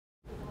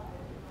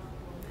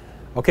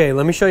Okay,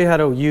 let me show you how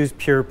to use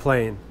Pure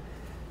Plane.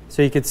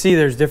 So you can see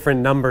there's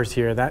different numbers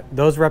here.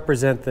 Those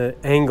represent the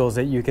angles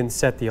that you can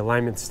set the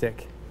alignment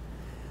stick.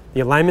 The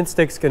alignment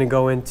stick's going to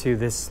go into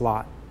this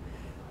slot.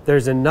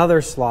 There's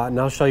another slot, and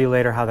I'll show you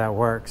later how that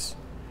works.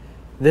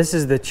 This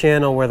is the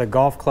channel where the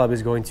golf club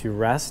is going to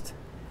rest.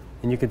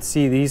 And you can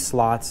see these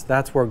slots.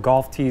 That's where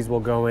golf tees will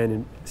go in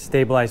and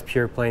stabilize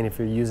Pure Plane if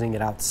you're using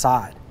it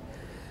outside.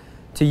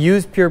 To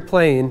use Pure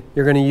Plane,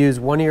 you're going to use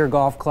one of your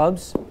golf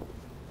clubs,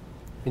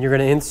 and you're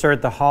going to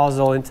insert the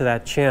hosel into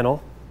that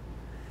channel.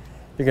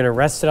 You're going to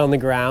rest it on the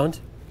ground,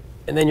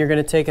 and then you're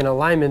going to take an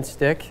alignment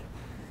stick.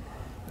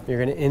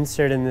 You're going to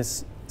insert in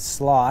this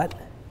slot,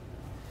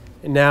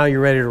 and now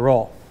you're ready to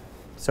roll.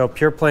 So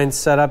Pure Plane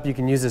setup, you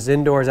can use this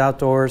indoors,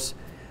 outdoors,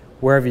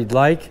 wherever you'd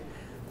like.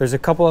 There's a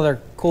couple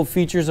other cool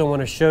features I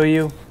want to show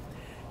you.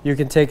 You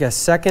can take a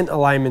second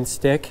alignment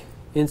stick,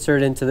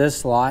 insert into this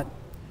slot,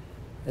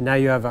 and now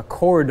you have a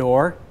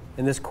corridor,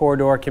 and this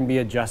corridor can be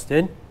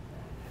adjusted.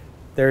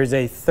 There's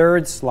a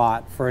third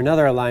slot for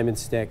another alignment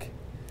stick,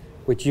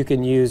 which you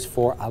can use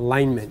for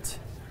alignment.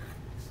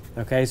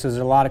 Okay, so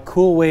there's a lot of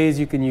cool ways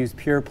you can use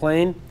Pure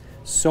Plane.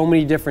 So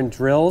many different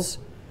drills.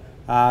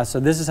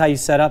 So this is how you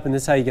set up, and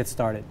this is how you get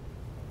started.